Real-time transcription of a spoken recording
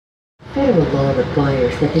Federal law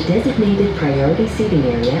requires that the designated priority seating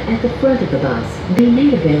area at the front of the bus be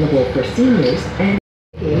made available for seniors and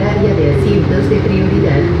el área de asientos de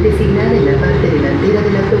prioridad designada en la parte delantera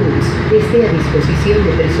del autobús esté a disposición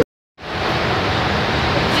de personas.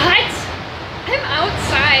 What? I'm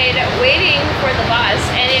outside waiting for the bus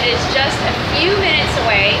and it is just a few minutes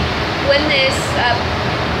away when this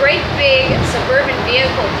great big suburban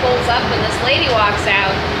vehicle pulls up and this lady walks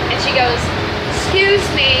out and she goes, "Excuse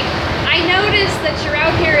me, I noticed that you're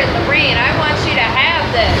out here in the rain. I want you to have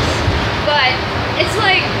this." But it's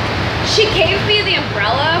like, she gave me the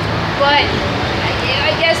umbrella, but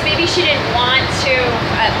I guess maybe she didn't want to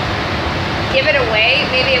give it away.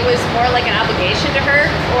 Maybe it was more like an obligation to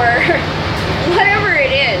her, or whatever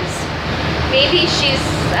it is. Maybe she's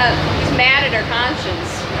mad at her conscience.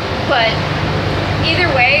 But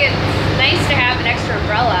either way, it's nice to have an extra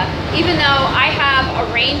umbrella, even though I have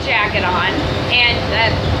a rain jacket on and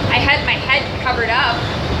I had my head covered up.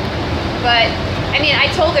 But I mean, I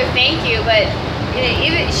told her thank you, but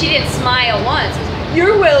even she didn't smile once.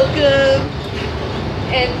 "You're welcome."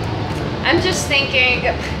 And I'm just thinking,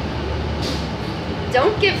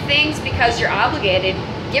 don't give things because you're obligated.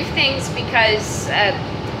 Give things because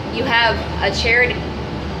you have a charity,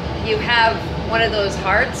 you have one of those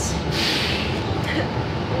hearts.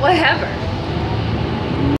 Whatever.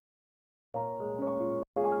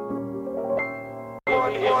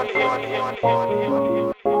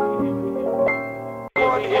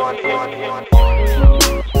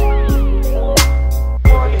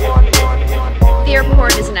 The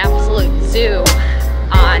airport is an absolute zoo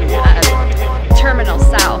on Terminal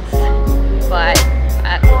South, but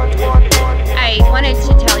I wanted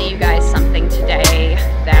to tell you guys something today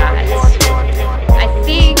that I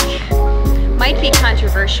think might be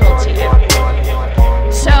controversial to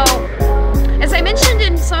you. So, as I mentioned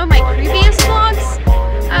in some of my previous vlogs,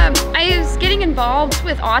 I was getting involved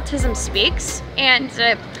with Autism Speaks, and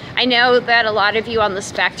I know that a lot of you on the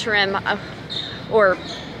spectrum, or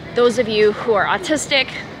those of you who are autistic,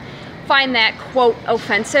 find that quote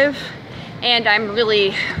offensive, and I'm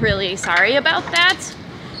really, really sorry about that.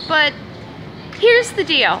 But here's the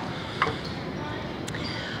deal.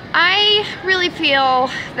 I really feel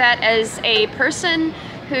that as a person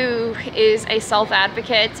who is a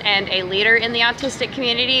self-advocate and a leader in the autistic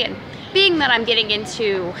community, and being that I'm getting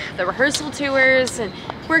into the rehearsal tours and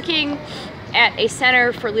working at a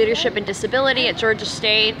Center for Leadership and Disability at Georgia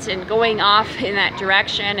State and going off in that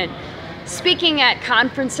direction and speaking at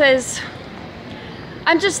conferences,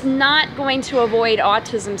 I'm just not going to avoid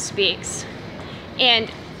Autism Speaks.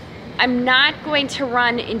 And I'm not going to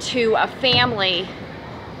run into a family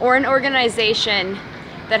or an organization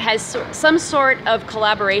that has some sort of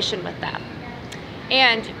collaboration with them.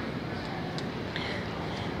 And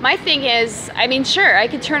my thing is, I mean, sure, I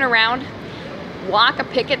could turn around, walk a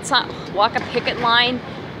picket line,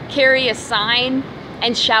 carry a sign,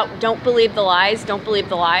 and shout, "Don't believe the lies, don't believe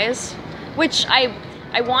the lies," which I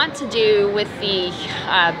want to do with the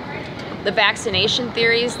vaccination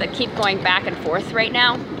theories that keep going back and forth right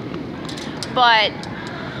now. But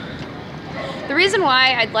the reason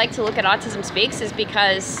why I'd like to look at Autism Speaks is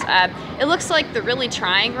because it looks like they're really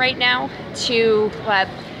trying right now to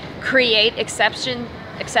create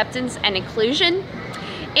acceptance and inclusion.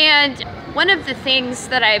 And one of the things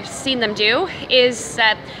that I've seen them do is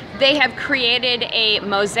that they have created a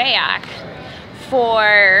mosaic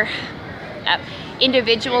for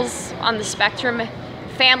individuals on the spectrum,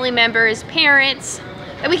 family members, parents,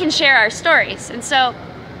 that we can share our stories. And so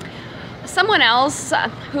someone else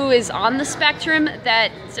who is on the spectrum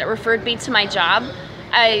that referred me to my job,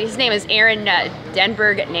 his name is Aaron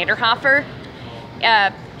Denberg-Naderhofer.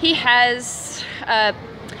 He has, I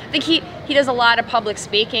think he does a lot of public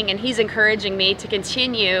speaking, and he's encouraging me to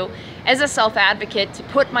continue as a self-advocate to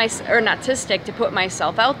put to put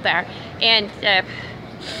myself out there. And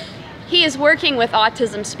he is working with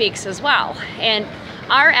Autism Speaks as well. And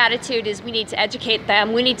our attitude is we need to educate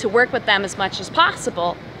them, we need to work with them as much as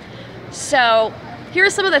possible. So here are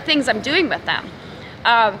some of the things I'm doing with them.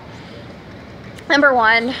 Number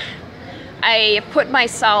one, I put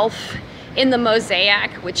myself in the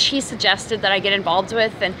mosaic, which he suggested that I get involved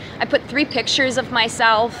with, and I put 3 pictures of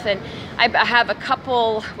myself, and I have a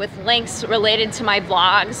couple with links related to my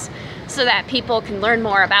vlogs so that people can learn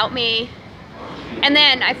more about me. And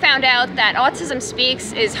then I found out that Autism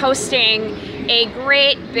Speaks is hosting a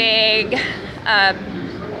great big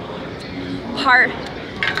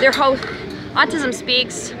Autism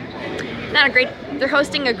Speaks, they're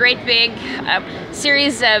hosting a great big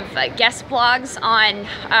series of guest blogs on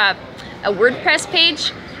a WordPress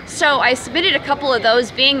page. So I submitted a couple of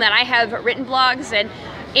those, being that I have written blogs, and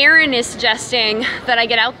Aaron is suggesting that I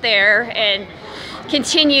get out there and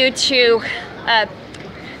continue to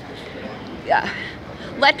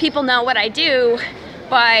let people know what I do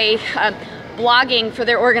by blogging for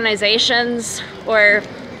their organizations or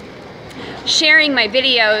sharing my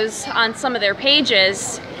videos on some of their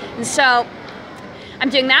pages. And so I'm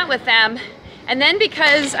doing that with them. And then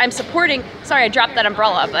because I'm supporting, sorry I dropped that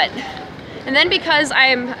umbrella, and then because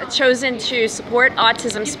I'm chosen to support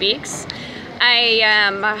Autism Speaks, I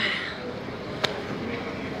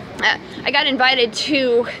got invited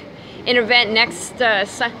to an event next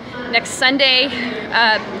Sunday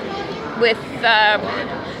with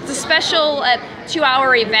it's a special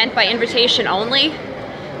 2-hour event by invitation only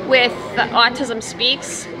with Autism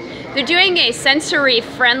Speaks. They're doing a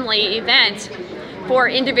sensory-friendly event for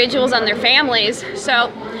individuals and their families.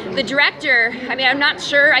 So the director, I mean, I'm not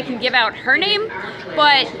sure I can give out her name,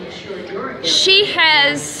 but she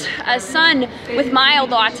has a son with mild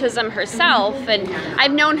autism herself, and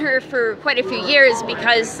I've known her for quite a few years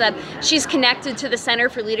because she's connected to the Center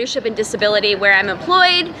for Leadership and Disability where I'm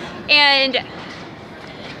employed. And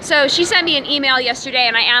so she sent me an email yesterday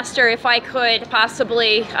and I asked her if I could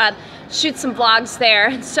possibly shoot some vlogs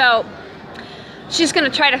there. So she's gonna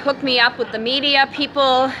try to hook me up with the media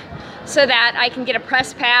people so that I can get a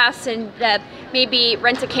press pass and maybe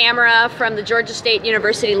rent a camera from the Georgia State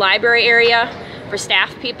University Library area for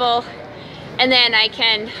staff people. And then I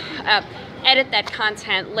can edit that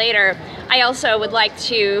content later. I also would like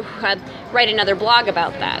to write another blog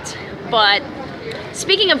about that. But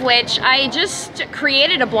speaking of which, I just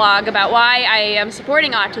created a blog about why I am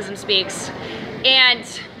supporting Autism Speaks. And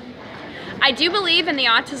I do believe in the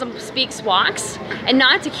Autism Speaks walks, and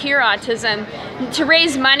not to cure autism, to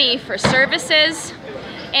raise money for services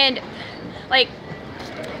and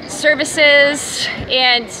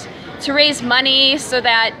to raise money so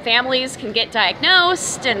that families can get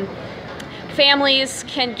diagnosed and families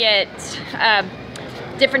can get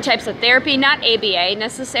different types of therapy, not ABA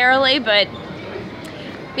necessarily, but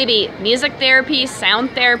maybe music therapy, sound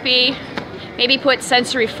therapy, maybe put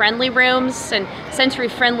sensory-friendly rooms and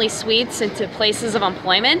sensory-friendly suites into places of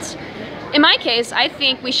employment. In my case, I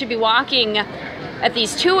think we should be walking at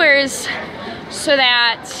these tours so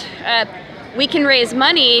that we can raise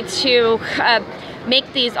money to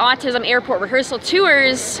make these autism airport rehearsal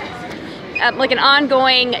tours like an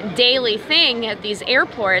ongoing daily thing at these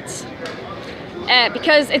airports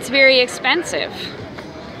because it's very expensive.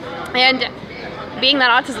 And being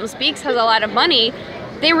that Autism Speaks has a lot of money,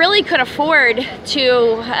 they really could afford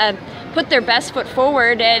to put their best foot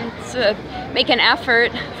forward and make an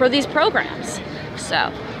effort for these programs.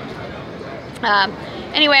 So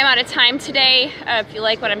anyway, I'm out of time today. If you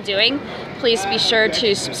like what I'm doing, please be sure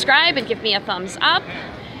to subscribe and give me a thumbs up.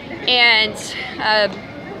 And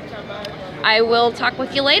I will talk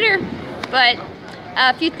with you later. But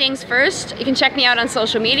a few things first. You can check me out on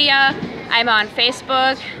social media. I'm on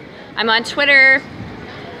Facebook. I'm on Twitter.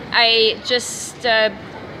 I just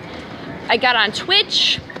I got on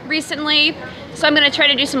Twitch recently, so I'm gonna try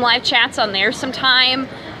to do some live chats on there sometime.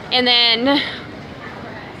 And then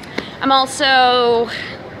I'm also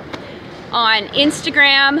on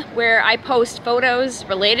Instagram, where I post photos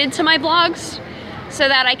related to my blogs so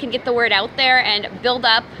that I can get the word out there and build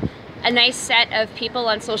up a nice set of people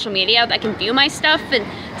on social media that can view my stuff. And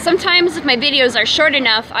sometimes if my videos are short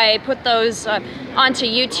enough, I put those onto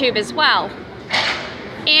YouTube as well.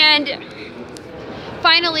 And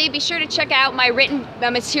finally, be sure to check out my written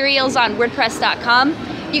materials on wordpress.com.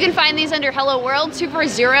 You can find these under Hello World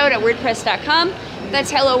 240.wordpress.com. That's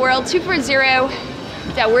Hello World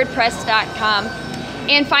 240.wordpress.com.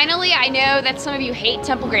 And finally, I know that some of you hate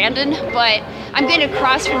Temple Grandin, but I'm going to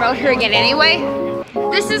cross-promote her again anyway.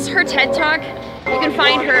 This is her TED Talk. You can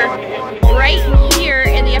find her right here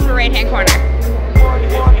in the upper right-hand corner.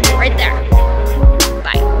 Right there.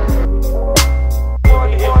 Bye.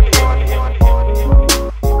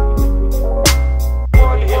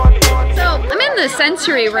 The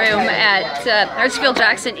sensory room at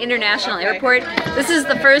Hartsfield-Jackson International Airport. This is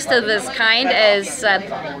the first of this kind, as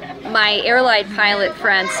my airline pilot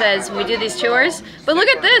friend says when we do these tours. But look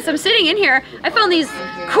at this, I'm sitting in here. I found these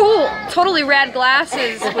cool, totally rad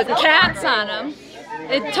glasses with cats on them.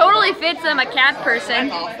 It totally fits. I'm a cat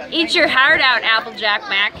person. Eat your heart out, Applejack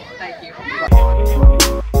Mac. Thank you.